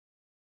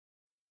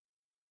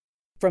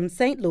from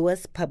St.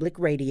 Louis Public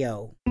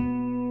Radio.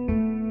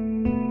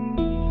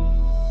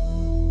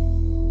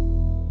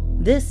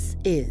 This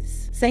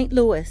is St.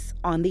 Louis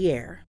on the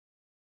Air.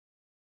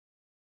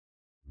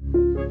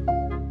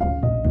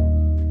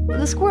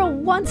 The squirrel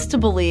wants to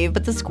believe,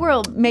 but the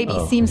squirrel maybe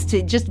seems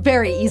to just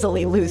very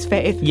easily lose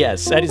faith.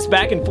 Yes, and it's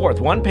back and forth.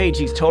 One page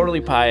he's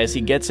totally pious,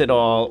 he gets it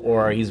all,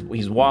 or he's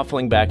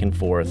waffling back and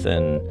forth,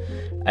 and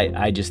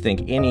I just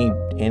think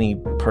any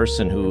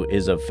person who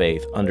is of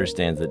faith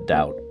understands that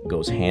doubt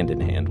goes hand in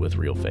hand with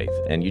real faith,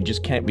 and you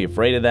just can't be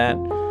afraid of that.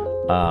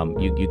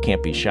 You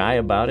can't be shy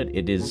about it.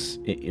 It is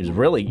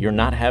really, you're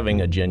not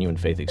having a genuine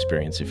faith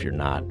experience if you're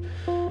not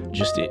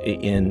just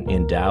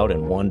in doubt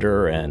and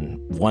wonder, and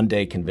one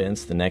day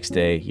convinced, the next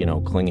day,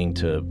 clinging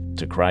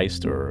to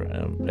Christ, or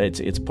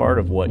it's part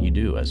of what you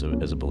do as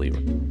a believer.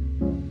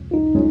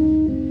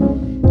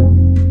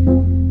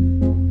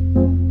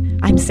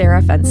 I'm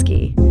Sarah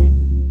Fenske.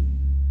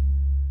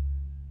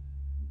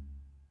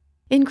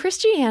 In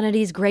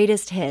Christianity's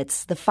greatest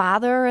hits, the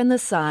Father and the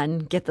Son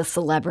get the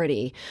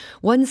celebrity.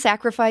 One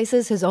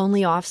sacrifices his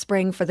only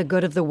offspring for the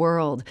good of the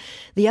world.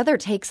 The other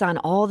takes on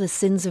all the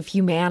sins of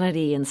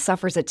humanity and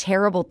suffers a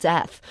terrible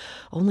death,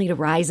 only to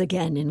rise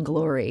again in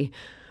glory.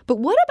 But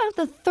what about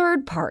the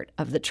third part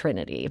of the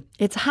Trinity?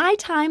 It's high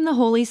time the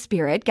Holy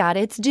Spirit got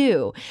its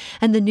due.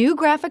 And the new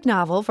graphic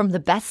novel from the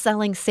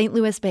best-selling St.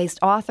 Louis-based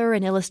author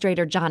and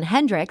illustrator John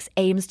Hendricks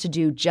aims to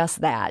do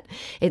just that.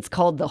 It's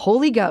called The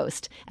Holy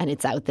Ghost, and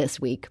it's out this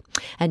week.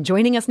 And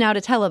joining us now to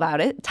tell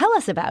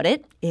us about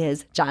it,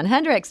 is John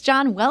Hendricks.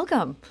 John,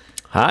 welcome.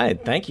 Hi,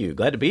 thank you.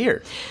 Glad to be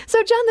here.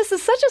 So, John, this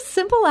is such a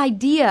simple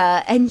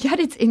idea, and yet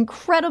it's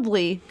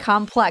incredibly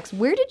complex.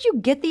 Where did you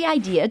get the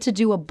idea to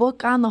do a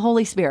book on the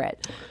Holy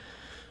Spirit?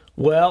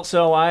 Well,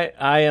 so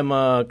I am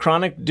a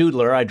chronic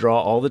doodler. I draw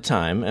all the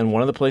time, and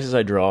one of the places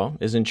I draw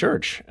is in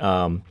church.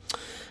 And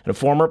a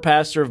former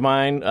pastor of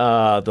mine,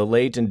 the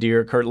late and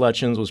dear Kurt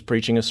Lutchins, was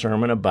preaching a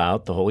sermon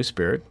about the Holy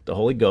Spirit, the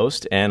Holy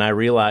Ghost, and I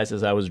realized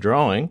as I was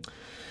drawing,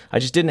 I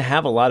just didn't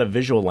have a lot of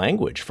visual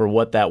language for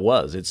what that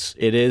was.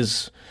 It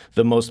is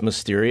the most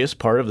mysterious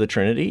part of the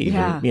Trinity.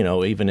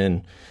 Even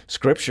in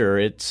Scripture,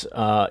 it's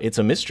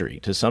a mystery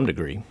to some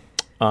degree.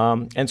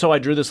 And so I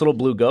drew this little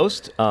blue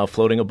ghost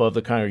floating above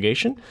the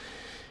congregation,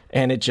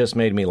 and it just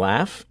made me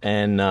laugh.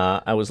 And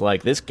I was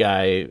like, this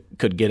guy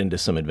could get into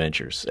some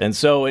adventures. And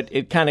so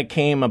it kind of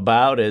came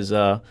about as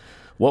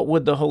what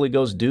would the Holy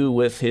Ghost do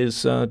with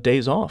his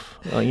days off?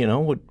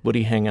 Would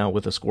he hang out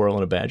with a squirrel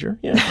and a badger?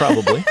 Yeah,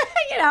 probably.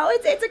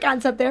 It's a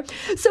concept there.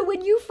 So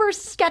when you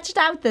first sketched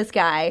out this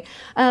guy,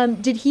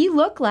 did he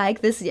look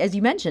like this, as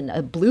you mentioned,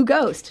 a blue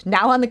ghost,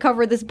 now on the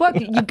cover of this book?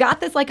 You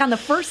got this like on the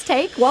first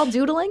take while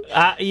doodling?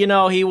 He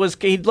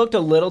looked a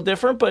little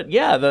different, but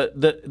yeah,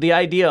 the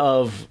idea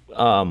of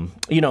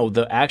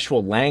the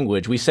actual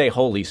language, we say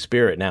Holy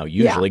Spirit now.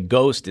 Usually,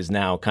 ghost is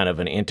now kind of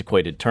an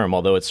antiquated term,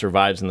 although it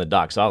survives in the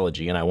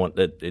doxology, and I want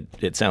that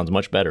it sounds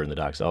much better in the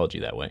doxology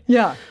that way.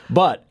 Yeah.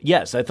 But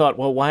yes, I thought,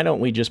 well, why don't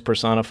we just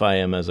personify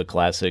him as a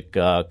classic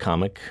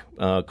comic,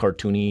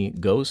 cartoony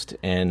ghost,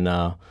 and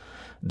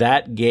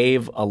that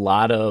gave a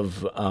lot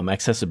of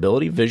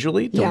accessibility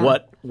visually to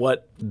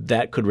what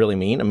that could really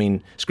mean. I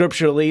mean,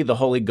 scripturally, the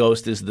Holy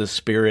Ghost is the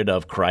Spirit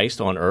of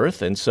Christ on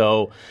earth, and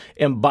so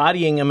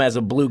embodying him as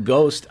a blue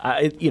ghost,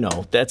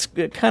 that's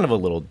kind of a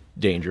little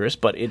dangerous,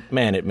 but it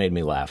made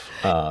me laugh.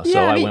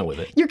 I went with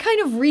it. You're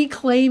kind of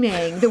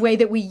reclaiming the way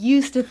that we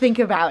used to think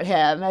about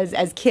him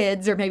as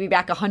kids, or maybe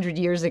back 100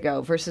 years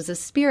ago, versus a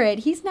spirit.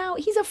 He's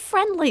a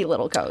friendly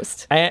little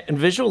ghost. And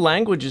visual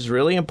language is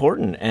really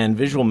important, and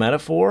visual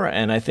metaphor,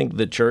 and I think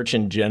the church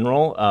in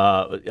general,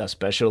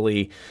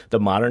 especially the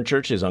modern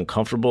church, is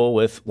uncomfortable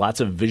with lots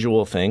of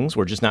visual things.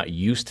 We're just not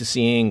used to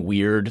seeing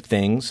weird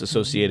things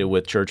associated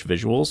with church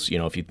visuals.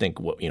 If you think,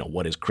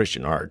 what is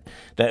Christian art?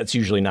 That's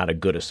usually not a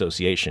good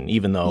association,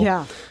 even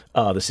though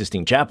the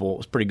Sistine Chapel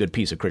was a pretty good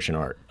piece of Christian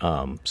art.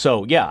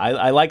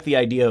 I like the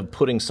idea of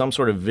putting some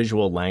sort of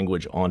visual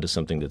language onto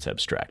something that's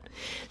abstract.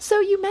 So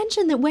you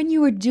mentioned that when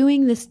you were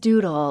doing this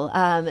doodle,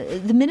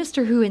 the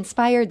minister who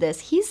inspired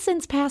this, he's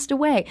since passed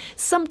away.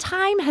 Some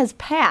time has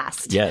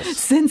passed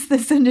since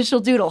this initial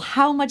doodle.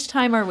 How much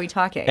time are we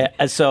talking?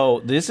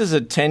 So this is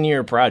a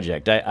 10-year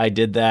project. I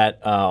did that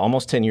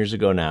almost 10 years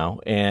ago now,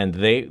 and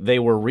they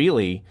were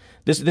really...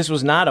 This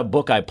was not a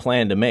book I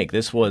planned to make.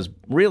 This was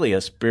really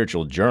a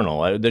spiritual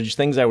journal. They're just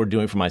things I were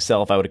doing for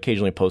myself. I would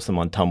occasionally post them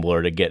on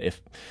Tumblr to get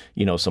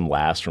some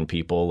laughs from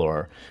people,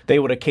 or they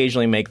would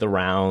occasionally make the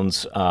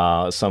rounds.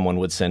 Someone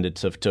would send it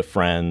to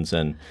friends,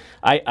 and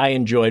I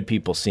enjoyed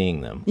people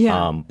seeing them.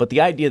 Yeah. But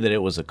the idea that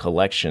it was a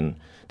collection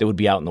that would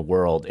be out in the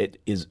world,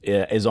 it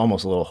is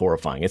almost a little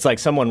horrifying. It's like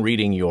someone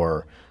reading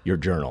your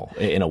journal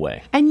in a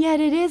way. And yet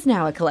it is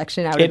now a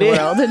collection out in the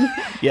world. And,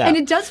 and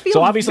it does feel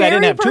so obviously very I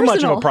didn't have personal. too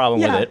much of a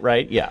problem with it,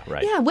 right? Yeah,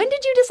 right. Yeah. When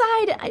did you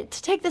decide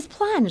to take this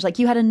plunge? Like,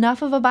 you had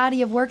enough of a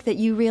body of work that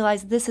you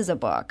realized this is a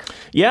book.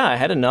 Yeah, I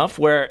had enough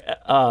where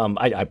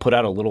I put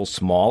out a little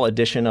small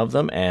edition of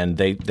them, and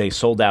they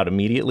sold out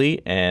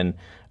immediately. And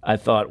I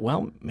thought,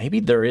 well, maybe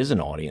there is an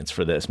audience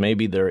for this.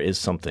 Maybe there is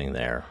something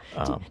there.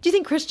 Do you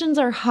think Christians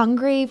are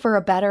hungry for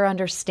a better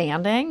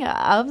understanding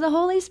of the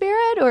Holy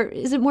Spirit, or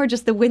is it more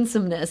just the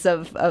winsomeness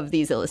of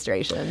these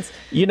illustrations?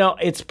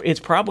 It's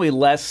probably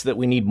less that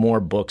we need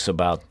more books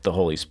about the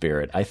Holy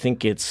Spirit. I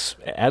think it's,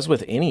 as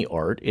with any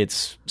art,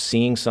 it's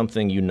seeing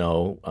something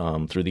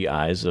through the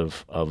eyes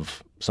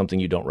of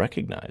something you don't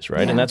recognize,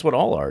 right? Yeah. And that's what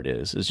all art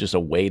is just a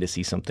way to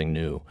see something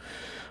new.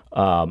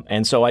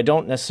 And so I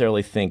don't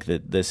necessarily think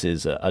that this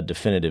is a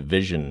definitive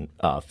vision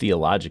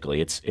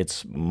theologically.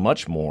 It's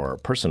much more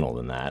personal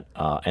than that.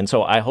 And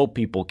so I hope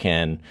people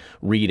can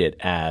read it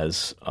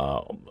as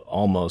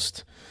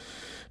almost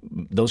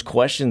those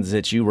questions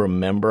that you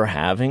remember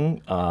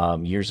having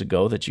years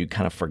ago that you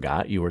kind of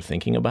forgot you were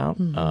thinking about,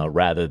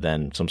 rather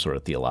than some sort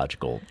of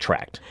theological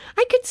tract.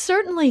 I could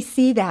certainly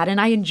see that, and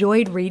I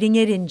enjoyed reading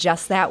it in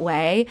just that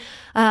way.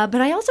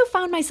 But I also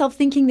found myself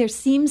thinking there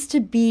seems to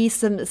be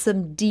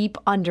some deep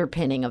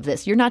underpinning of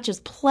this. You're not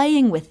just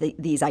playing with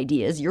these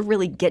ideas, you're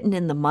really getting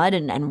in the mud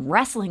and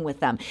wrestling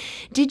with them.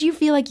 Did you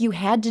feel like you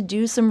had to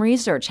do some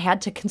research,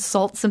 had to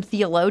consult some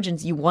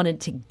theologians you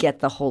wanted to get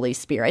the Holy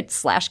Spirit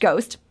 /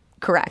 ghost?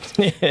 Correct.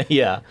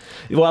 Yeah.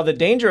 Well, the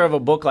danger of a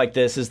book like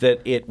this is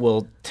that it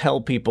will tell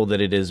people that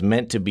it is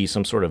meant to be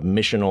some sort of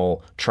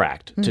missional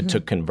tract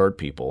to convert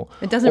people.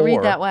 It doesn't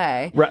read that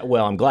way. Right,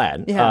 well, I'm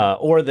glad. Yeah.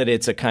 Or that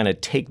it's a kind of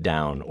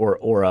takedown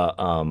or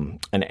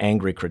an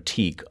angry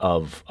critique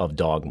of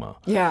dogma.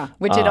 Yeah,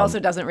 which it also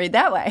doesn't read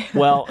that way.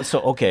 Well,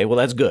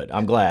 that's good.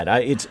 I'm glad.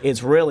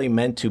 It's really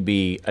meant to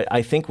be.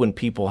 I think when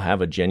people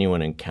have a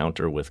genuine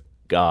encounter with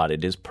God,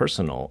 it is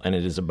personal, and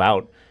it is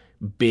about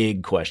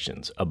big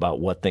questions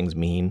about what things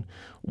mean.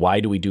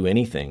 Why do we do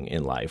anything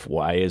in life?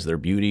 Why is there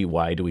beauty?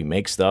 Why do we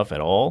make stuff at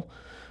all?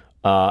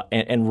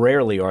 And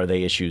rarely are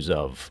they issues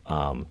of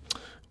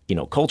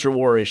culture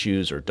war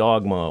issues or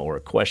dogma or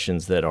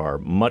questions that are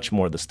much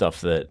more the stuff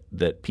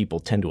that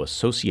people tend to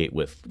associate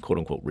with quote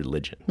unquote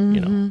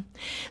religion.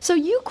 So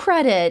you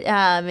credit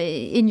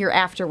in your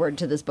afterword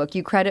to this book,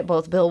 you credit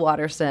both Bill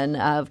Watterson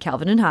of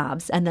Calvin and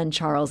Hobbes and then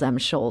Charles M.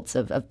 Schulz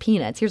of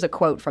Peanuts. Here's a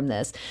quote from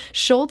this.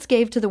 Schulz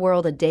gave to the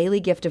world a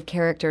daily gift of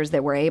characters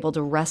that were able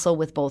to wrestle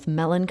with both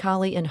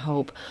melancholy and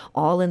hope,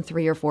 all in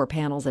 3 or 4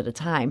 panels at a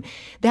time.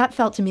 That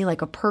felt to me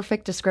like a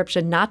perfect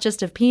description, not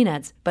just of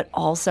Peanuts, but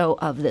also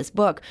of this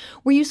book.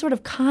 Were you sort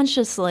of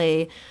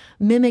consciously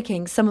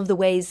mimicking some of the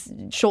ways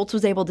Schulz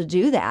was able to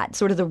do that,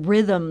 sort of the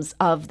rhythms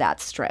of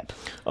that strip?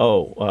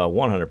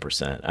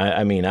 100%.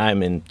 I mean,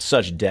 I'm in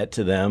such debt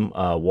to them.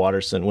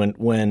 Watterson,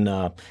 when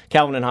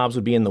Calvin and Hobbes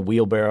would be in the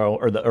wheelbarrow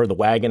or the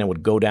wagon and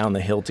would go down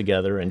the hill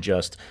together and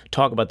just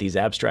talk about these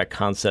abstract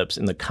concepts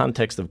in the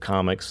context of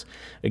comics.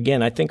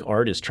 Again, I think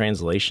art is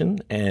translation,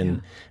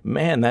 and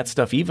man, that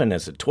stuff, even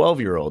as a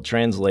 12-year-old,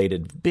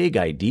 translated big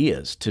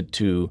ideas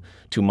to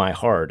my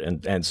heart,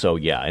 and so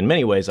yeah, in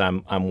many ways,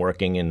 I'm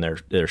working in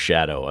their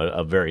shadow,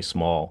 a very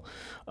small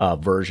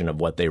version of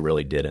what they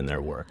really did in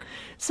their work.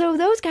 So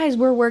those guys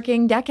were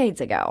working decades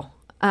ago.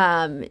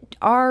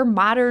 Are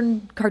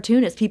modern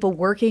cartoonists, people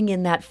working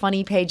in that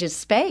funny pages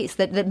space,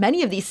 that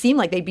many of these seem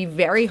like they'd be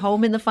very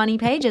home in the funny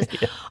pages,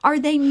 are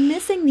they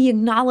missing the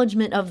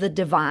acknowledgement of the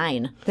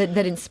divine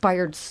that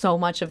inspired so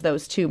much of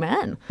those two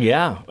men?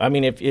 Yeah. I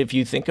mean, if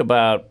you think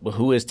about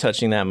who is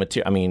touching that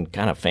material, I mean,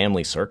 kind of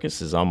Family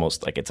Circus is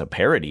almost like it's a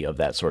parody of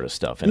that sort of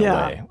stuff in a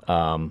way.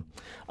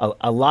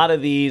 A lot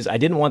of these, I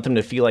didn't want them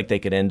to feel like they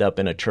could end up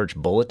in a church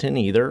bulletin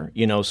either,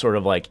 sort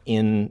of like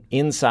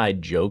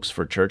inside jokes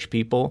for church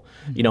people,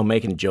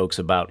 making jokes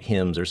about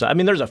hymns or something. I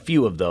mean, there's a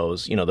few of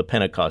those, the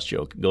Pentecost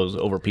joke goes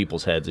over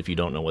people's heads if you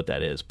don't know what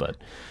that is. But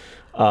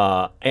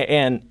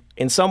and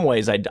in some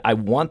ways, I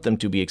want them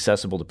to be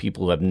accessible to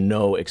people who have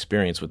no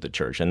experience with the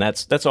church. And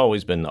that's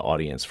always been the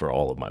audience for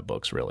all of my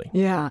books, really.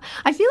 Yeah.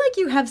 I feel like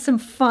you have some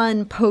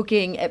fun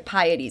poking at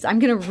pieties. I'm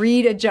going to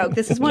read a joke.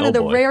 This is one of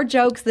the rare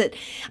jokes that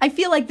I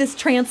feel like this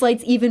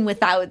translates even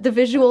without the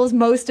visuals.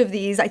 Most of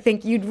these, I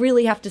think you'd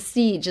really have to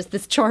see just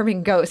this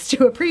charming ghost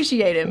to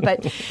appreciate him.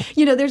 But,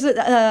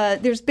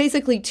 there's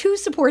basically 2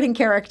 supporting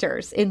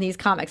characters in these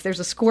comics.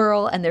 There's a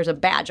squirrel and there's a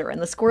badger.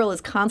 And the squirrel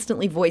is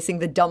constantly voicing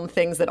the dumb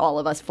things that all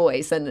of us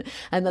voice. And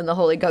then the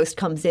Holy Ghost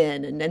comes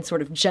in and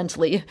sort of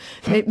gently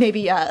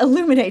maybe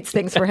illuminates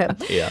things for him.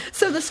 Yeah.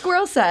 So the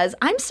squirrel says,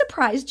 "I'm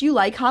surprised you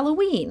like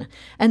Halloween."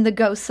 And the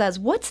ghost says,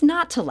 "What's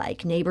not to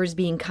like? Neighbors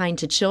being kind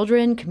to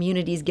children,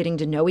 communities getting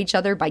to know each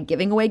other by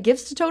giving away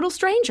gifts to total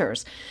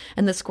strangers."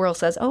 And the squirrel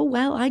says, "Oh,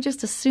 well, I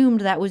just assumed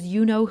that was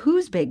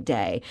you-know-who's big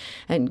day."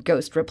 And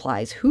Ghost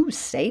replies, "Who's,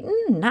 Satan?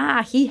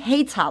 Nah, he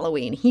hates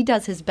Halloween. He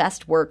does his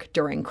best work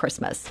during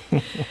Christmas."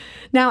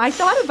 Now, I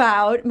thought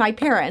about my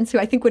parents, who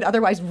I think would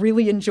otherwise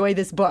really enjoy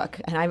this book,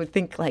 and I would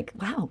think, like,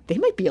 wow, they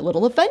might be a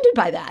little offended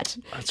by that.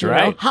 That's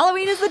right.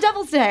 Halloween is the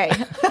devil's day.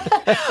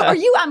 Are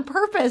you on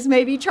purpose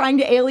maybe trying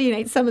to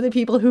alienate some of the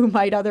people who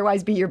might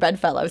otherwise be your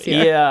bedfellows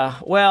here? Yeah.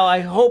 Well,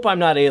 I hope I'm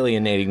not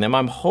alienating them.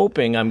 I'm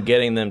hoping I'm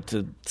getting them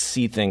to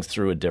see things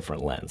through a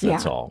different lens.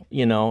 That's all.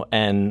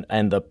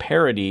 And the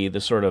parody, the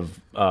sort of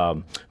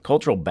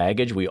cultural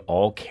baggage we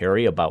all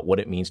carry about what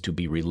it means to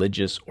be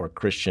religious or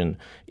Christian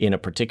in a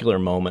particular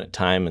moment,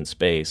 time, and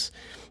space.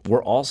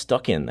 We're all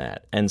stuck in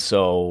that. And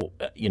so,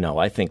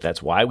 I think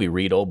that's why we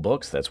read old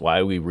books. That's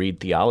why we read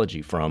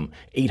theology from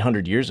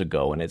 800 years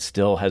ago, and it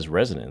still has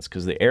resonance,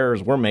 because the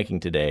errors we're making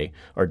today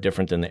are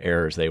different than the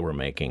errors they were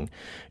making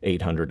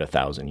 800,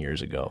 1,000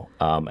 years ago.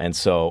 And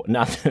so,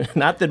 not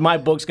that my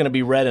book's going to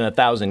be read in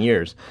 1,000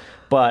 years,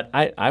 but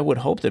I would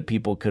hope that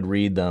people could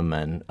read them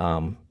and,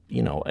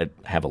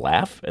 have a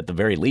laugh at the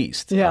very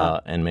least,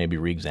 and maybe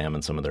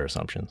re-examine some of their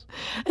assumptions.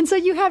 And so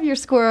you have your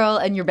squirrel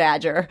and your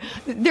badger.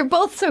 They're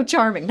both so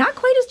charming. Not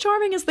quite as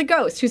charming as the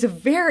ghost, who's a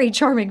very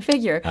charming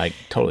figure. I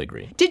totally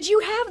agree. Did you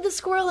have the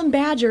squirrel and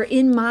badger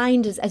in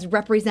mind as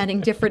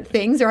representing different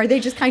things, or are they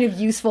just kind of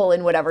useful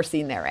in whatever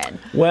scene they're in?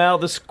 Well,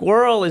 the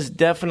squirrel is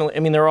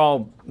definitely, they're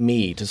all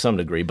me to some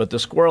degree, but the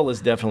squirrel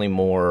is definitely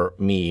more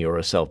me, or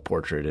a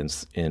self-portrait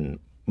in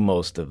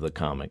most of the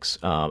comics.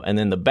 And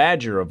then the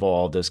badger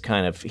evolved as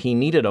he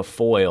needed a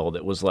foil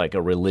that was like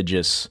a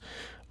religious,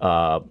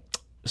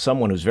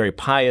 someone who's very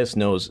pious,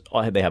 knows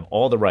they have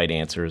all the right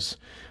answers.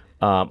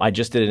 I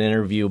just did an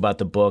interview about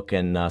the book,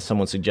 and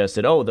someone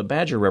suggested, the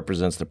badger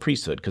represents the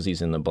priesthood because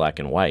he's in the black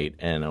and white.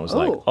 And I was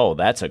like,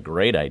 that's a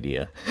great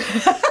idea.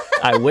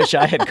 I wish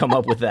I had come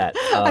up with that.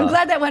 I'm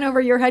glad that went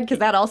over your head, because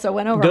that also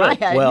went over my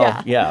head.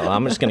 Well,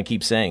 I'm just going to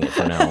keep saying it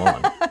from now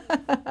on.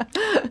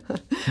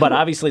 But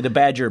obviously the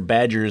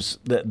badgers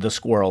the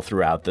squirrel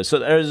throughout this. So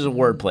there's a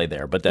wordplay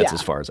there, but that's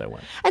as far as I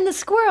went. And the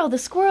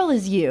squirrel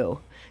is you.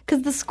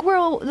 Because the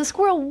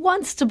squirrel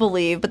wants to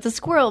believe, but the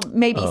squirrel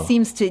maybe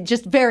seems to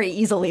just very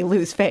easily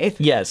lose faith.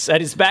 Yes,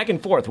 and it's back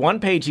and forth. One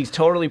page he's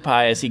totally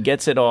pious, he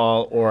gets it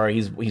all, or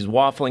he's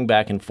waffling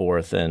back and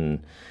forth.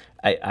 And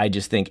I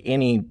just think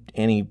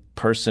any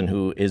person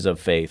who is of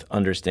faith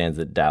understands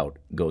that doubt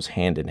goes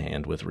hand in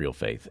hand with real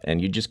faith,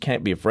 and you just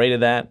can't be afraid of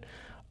that.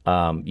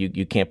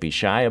 You can't be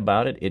shy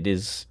about it. It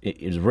is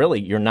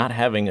really, you're not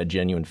having a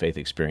genuine faith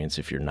experience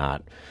if you're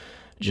not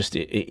just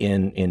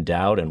in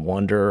doubt and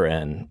wonder,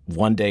 and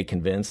one day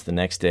convinced, the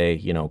next day,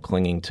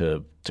 clinging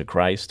to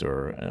Christ,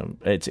 or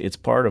it's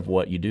part of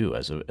what you do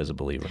as a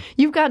believer.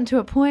 You've gotten to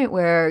a point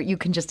where you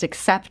can just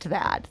accept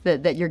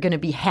that you're going to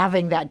be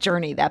having that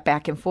journey, that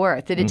back and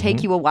forth. Did it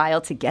take you a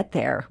while to get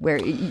there,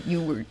 where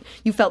you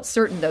felt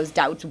certain those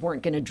doubts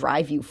weren't going to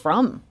drive you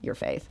from your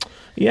faith?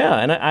 Yeah,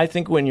 and I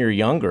think when you're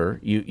younger,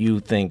 you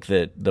think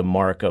that the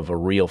mark of a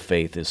real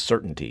faith is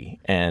certainty.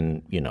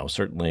 And,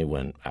 certainly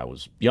when I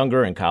was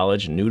younger in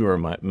college and new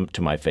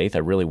to my faith, I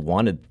really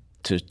wanted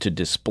to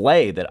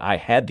display that I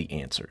had the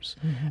answers,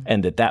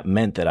 and that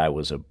meant that I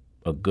was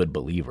a good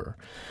believer.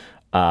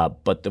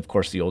 But, of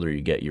course, the older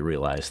you get, you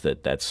realize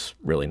that that's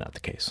really not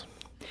the case.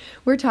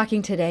 We're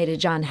talking today to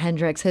John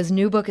Hendricks. His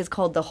new book is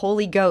called The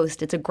Holy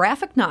Ghost. It's a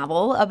graphic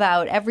novel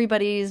about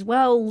everybody's,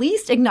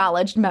 least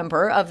acknowledged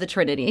member of the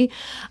Trinity.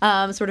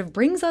 Sort of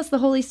brings us the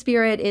Holy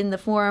Spirit in the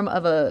form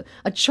of a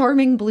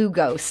charming blue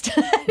ghost.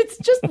 It's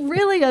just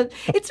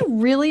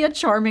really a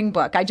charming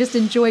book. I just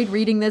enjoyed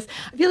reading this.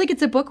 I feel like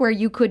it's a book where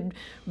you could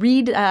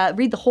read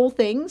the whole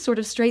thing sort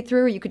of straight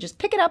through, or you could just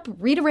pick it up,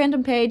 read a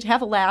random page,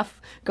 have a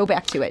laugh, go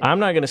back to it. I'm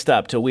not going to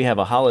stop till we have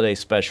a holiday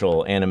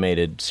special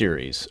animated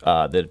series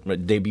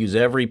that debuts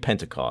every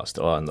Pentecost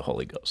on the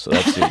Holy Ghost. So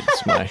that's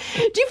my...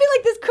 Do you feel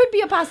like this could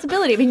be a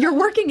possibility? I mean, you're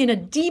working in a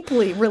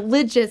deeply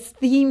religious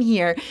theme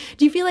here.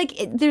 Do you feel like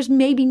there's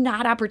maybe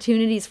not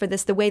opportunities for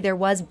this the way there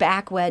was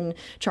back when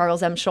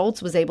Charles M.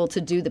 Schulz was able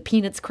to do the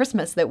Peanuts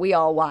Christmas that we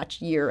all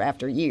watch year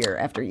after year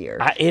after year?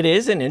 It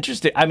is an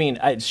interesting...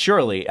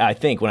 surely, I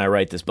think when I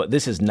write this book,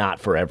 this is not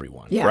for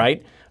everyone,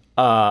 right?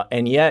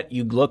 And yet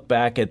you look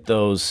back at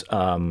those...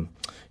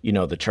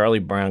 the Charlie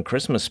Brown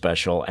Christmas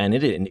special, and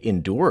it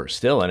endures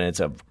still, and it's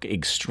a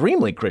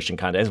extremely Christian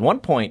content. At one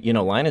point,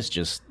 Linus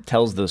just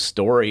tells the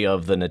story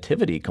of the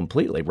Nativity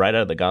completely, right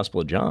out of the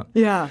Gospel of John.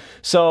 Yeah.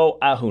 So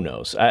who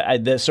knows?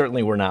 That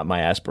certainly were not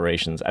my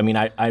aspirations.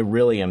 I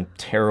really am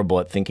terrible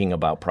at thinking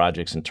about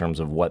projects in terms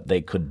of what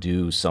they could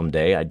do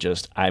someday.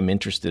 I'm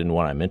interested in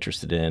what I'm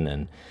interested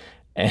in,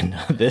 and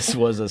this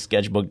was a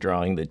sketchbook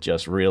drawing that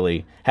just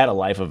really had a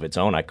life of its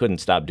own. I couldn't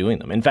stop doing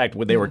them. In fact,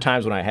 there were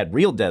times when I had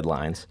real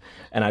deadlines,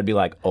 and I'd be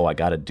like, I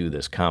got to do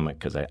this comic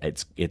because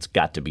it's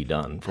got to be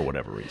done for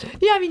whatever reason.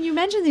 Yeah, you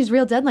mentioned these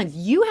real deadlines.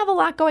 You have a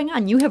lot going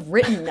on. You have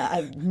written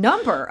a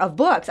number of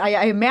books. I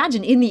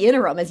imagine in the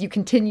interim, as you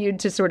continued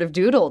to sort of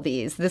doodle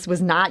these, this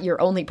was not your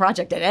only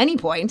project at any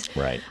point.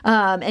 Right.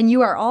 And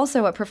you are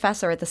also a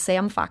professor at the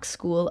Sam Fox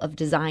School of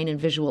Design and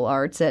Visual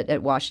Arts at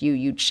WashU.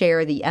 You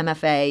chair the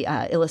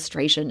MFA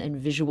Illustration and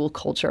Visual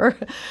Culture.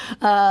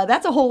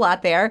 That's a whole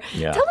lot there.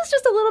 Yeah. Tell us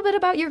just a little bit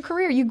about your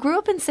career. You grew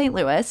up in St.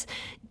 Louis.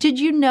 Did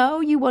you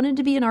know you wanted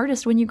to be an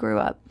artist when you grew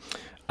up?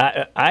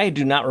 I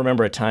do not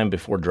remember a time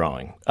before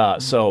drawing.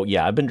 So,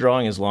 I've been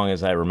drawing as long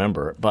as I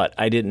remember, but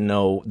I didn't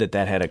know that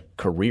had a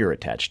career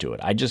attached to it.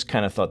 I just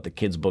kind of thought the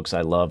kids' books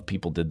I loved,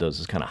 people did those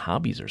as kind of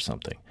hobbies or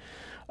something.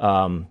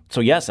 So,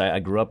 yes, I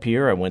grew up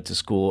here. I went to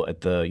school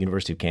at the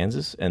University of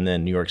Kansas and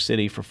then New York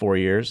City for 4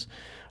 years.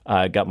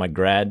 I got my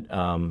grad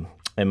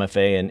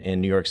MFA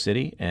in New York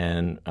City,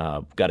 and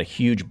got a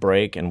huge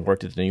break and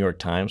worked at the New York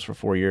Times for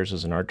 4 years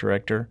as an art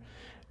director.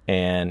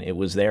 And it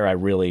was there I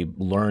really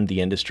learned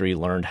the industry,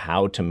 learned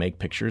how to make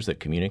pictures that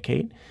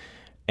communicate.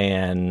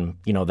 And,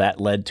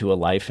 that led to a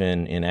life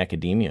in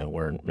academia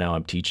where now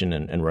I'm teaching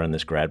and running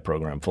this grad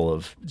program full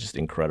of just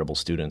incredible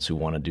students who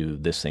want to do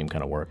this same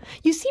kind of work.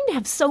 You seem to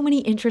have so many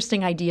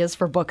interesting ideas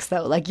for books,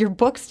 though. Like your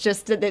books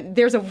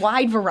there's a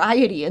wide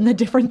variety in the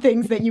different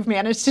things that you've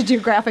managed to do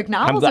graphic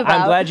novels about.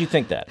 I'm glad you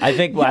think that. I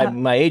think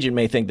my agent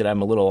may think that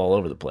I'm a little all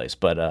over the place.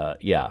 But,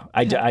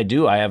 I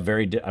do. I have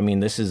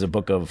this is a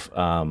book of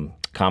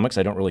comics.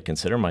 I don't really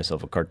consider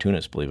myself a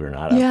cartoonist, believe it or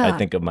not. Yeah. I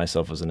think of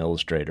myself as an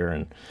illustrator,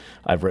 and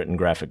I've written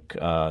graphic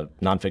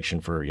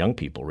nonfiction for young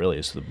people, really,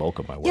 is the bulk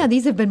of my work. Yeah,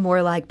 these have been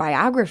more like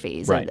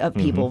biographies right. of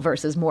people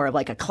versus more of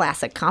like a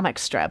classic comic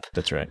strip.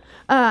 That's right.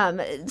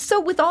 So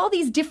with all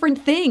these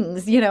different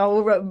things,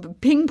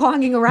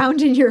 ping-ponging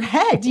around in your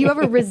head, do you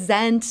ever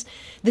resent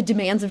the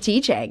demands of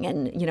teaching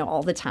and,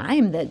 all the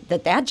time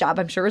that job,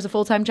 I'm sure, is a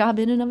full-time job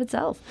in and of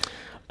itself?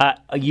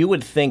 You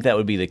would think that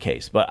would be the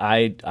case, but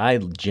I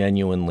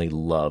genuinely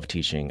love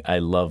teaching. I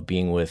love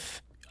being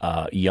with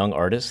young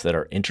artists that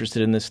are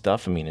interested in this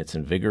stuff. It's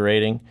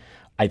invigorating.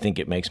 I think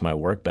it makes my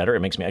work better. It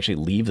makes me actually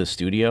leave the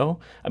studio.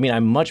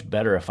 I'm much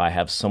better if I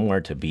have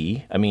somewhere to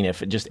be.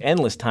 If it just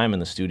endless time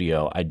in the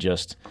studio, I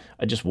just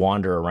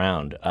wander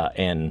around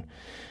and.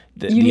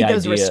 You need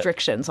those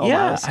restrictions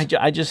almost. Yeah,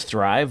 I just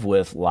thrive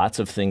with lots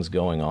of things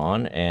going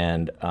on,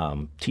 and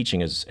teaching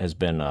has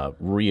been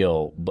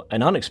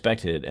an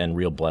unexpected and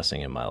real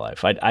blessing in my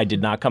life. I did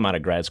not come out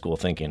of grad school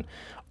thinking,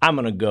 I'm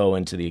going to go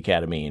into the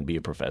academy and be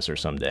a professor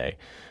someday.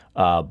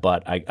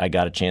 But I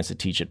got a chance to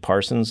teach at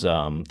Parsons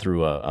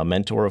through a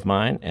mentor of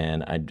mine,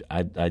 and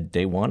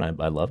day one,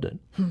 I loved it.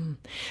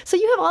 So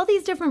you have all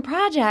these different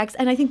projects,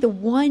 and I think the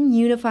one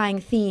unifying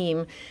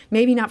theme,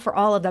 maybe not for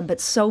all of them, but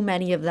so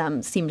many of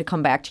them seem to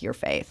come back to your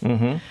faith.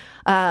 Mm-hmm.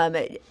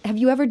 Have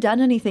you ever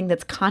done anything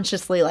that's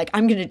consciously like,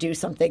 I'm going to do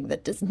something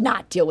that does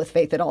not deal with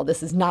faith at all?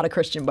 This is not a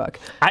Christian book.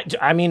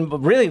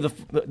 Really,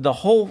 the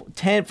whole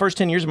first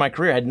 10 years of my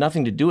career had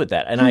nothing to do with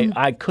that. And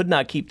I could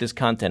not keep this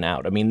content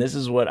out. This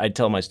is what I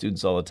tell my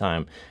students all the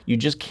time. You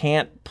just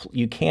can't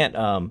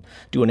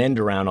do an end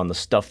around on the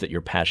stuff that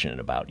you're passionate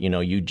about.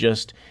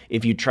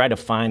 If you try to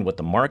find what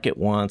the market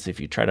wants, if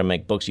you try to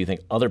make books you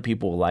think other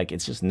people will like,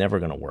 it's just never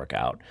going to work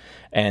out.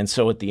 And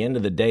so at the end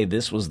of the day,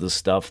 this was the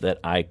stuff that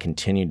I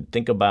continued to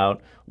think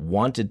about,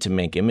 wanted to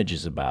make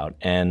images about,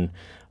 and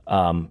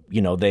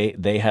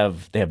they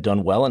have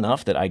done well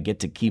enough that I get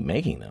to keep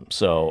making them.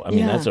 So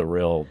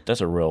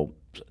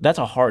that's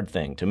a hard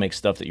thing, to make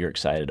stuff that you're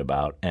excited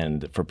about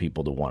and for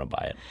people to want to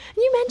buy it.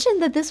 You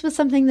mentioned that this was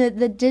something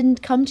that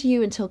didn't come to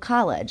you until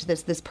college,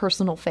 this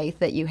personal faith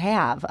that you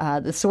have,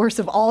 the source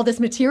of all this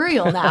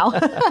material now.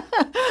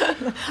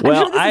 I'm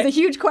sure this is a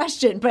huge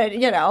question, but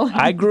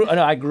I grew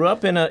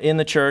up in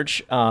the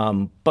church,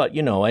 but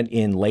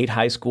in late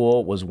high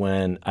school was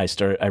when I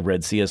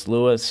read C.S.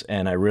 Lewis,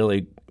 and I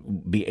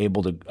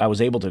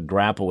was able to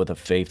grapple with a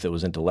faith that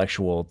was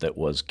intellectual, that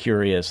was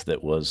curious,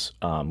 that was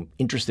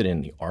interested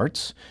in the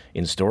arts,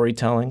 in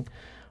storytelling.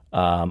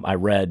 I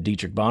read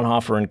Dietrich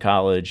Bonhoeffer in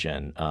college,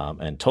 and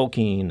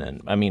Tolkien,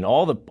 and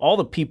all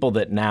the people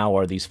that now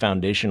are these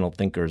foundational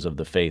thinkers of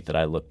the faith that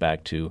I look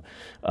back to,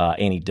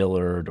 Annie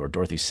Dillard or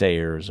Dorothy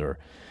Sayers or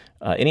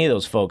any of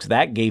those folks.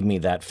 That gave me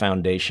that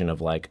foundation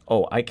of like,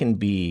 oh, I can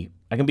be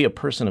a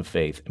person of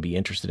faith and be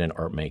interested in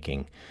art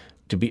making,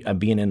 to be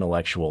an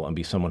intellectual and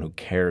be someone who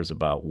cares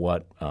about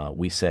what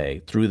we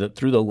say through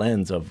the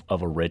lens of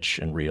a rich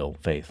and real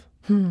faith.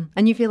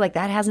 And you feel like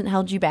that hasn't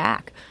held you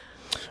back?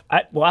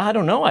 I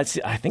don't know. I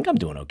think I'm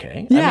doing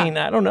okay. Yeah.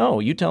 I don't know.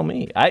 You tell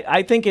me.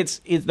 I think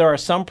there are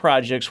some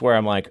projects where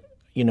I'm like,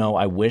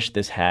 I wish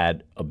this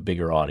had a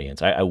bigger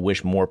audience. I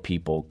wish more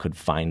people could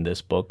find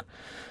this book.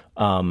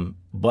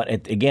 But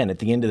at the end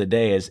of the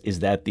day, is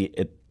that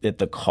at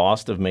the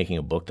cost of making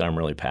a book that I'm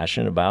really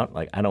passionate about?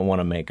 Like, I don't want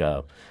to make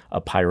a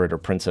pirate or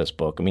princess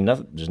book.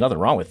 There's nothing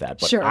wrong with that,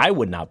 but sure. I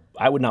would not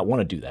want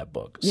to do that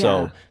book. Yeah.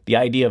 So the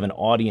idea of an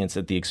audience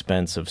at the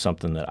expense of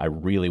something that I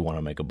really want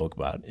to make a book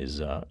about is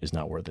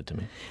not worth it to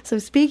me. So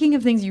speaking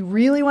of things you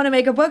really want to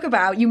make a book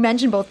about, you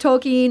mentioned both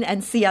Tolkien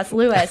and C.S.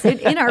 Lewis.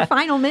 In our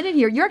final minute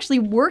here, you're actually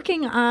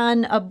working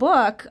on a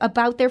book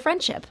about their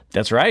friendship.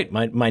 That's right.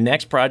 My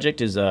next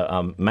project is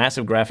a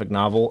massive graphic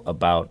novel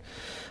about.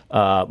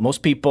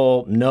 Most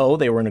people know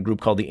they were in a group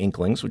called the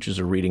Inklings, which is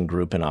a reading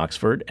group in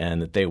Oxford, and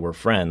that they were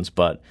friends.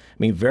 But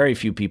very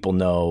few people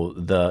know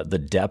the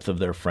depth of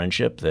their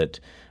friendship. That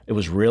it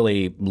was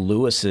really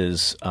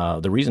Lewis's.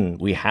 The reason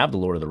we have the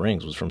Lord of the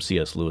Rings was from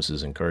C.S.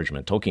 Lewis's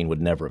encouragement. Tolkien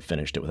would never have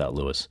finished it without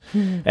Lewis,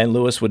 and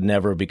Lewis would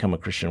never have become a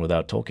Christian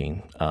without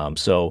Tolkien.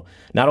 So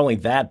not only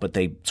that, but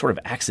they sort of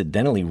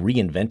accidentally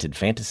reinvented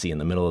fantasy in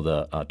the middle of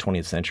the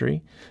 20th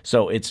century.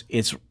 So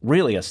it's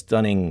really a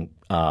stunning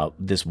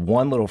this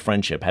one little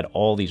friendship had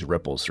all these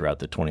ripples throughout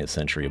the 20th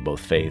century of both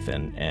faith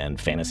and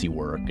fantasy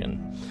work.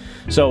 And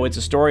so it's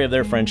a story of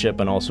their friendship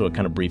and also a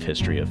kind of brief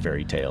history of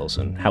fairy tales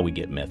and how we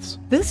get myths.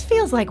 This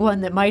feels like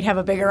one that might have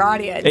a bigger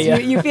audience. Yeah.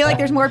 You feel like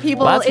there's more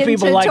people Lots of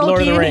people into like Tolkien,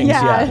 Lord of the Rings.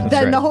 Yeah,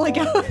 than right. the Holy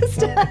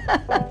Ghost.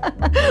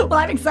 Well,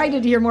 I'm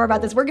excited to hear more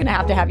about this. We're going to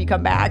have you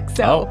come back.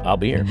 So, I'll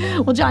be here.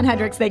 Well, John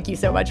Hendricks, thank you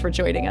so much for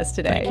joining us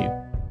today. Thank you.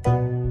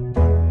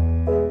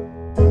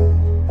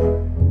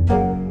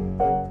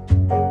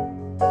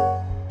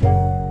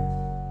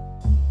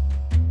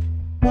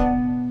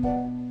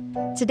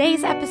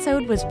 Today's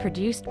episode was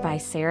produced by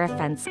Sarah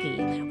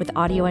Fensky, with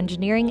audio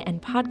engineering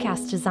and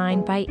podcast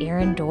design by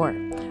Aaron Dorr.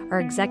 Our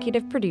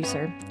executive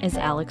producer is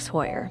Alex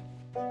Hoyer.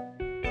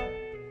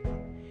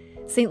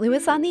 St.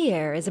 Louis on the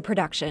Air is a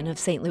production of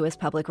St. Louis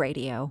Public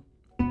Radio.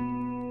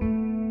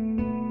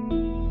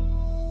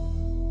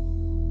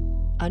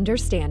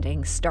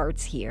 Understanding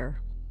starts here.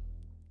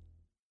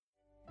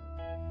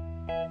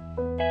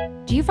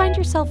 Do you find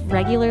yourself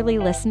regularly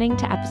listening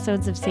to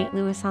episodes of St.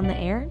 Louis on the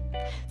Air?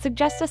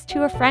 Suggest us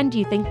to a friend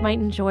you think might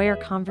enjoy our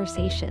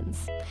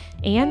conversations.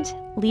 And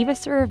leave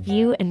us a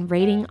review and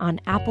rating on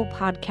Apple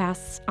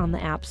Podcasts on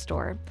the App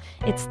Store.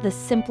 It's the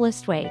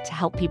simplest way to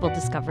help people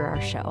discover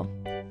our show.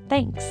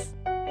 Thanks.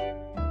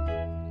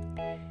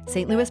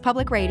 St. Louis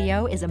Public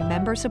Radio is a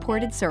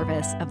member-supported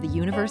service of the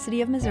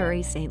University of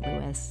Missouri St.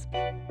 Louis.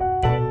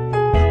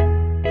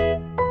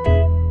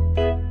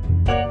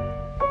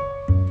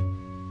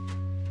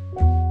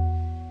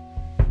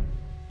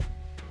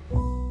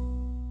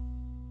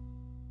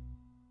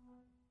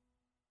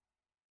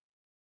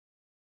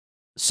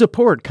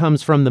 Support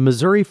comes from the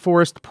Missouri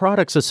Forest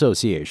Products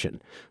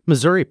Association.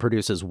 Missouri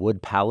produces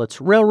wood pallets,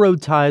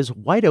 railroad ties,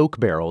 white oak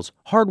barrels,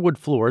 hardwood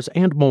floors,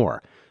 and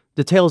more.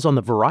 Details on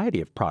the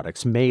variety of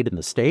products made in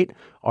the state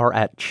are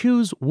at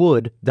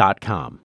choosewood.com.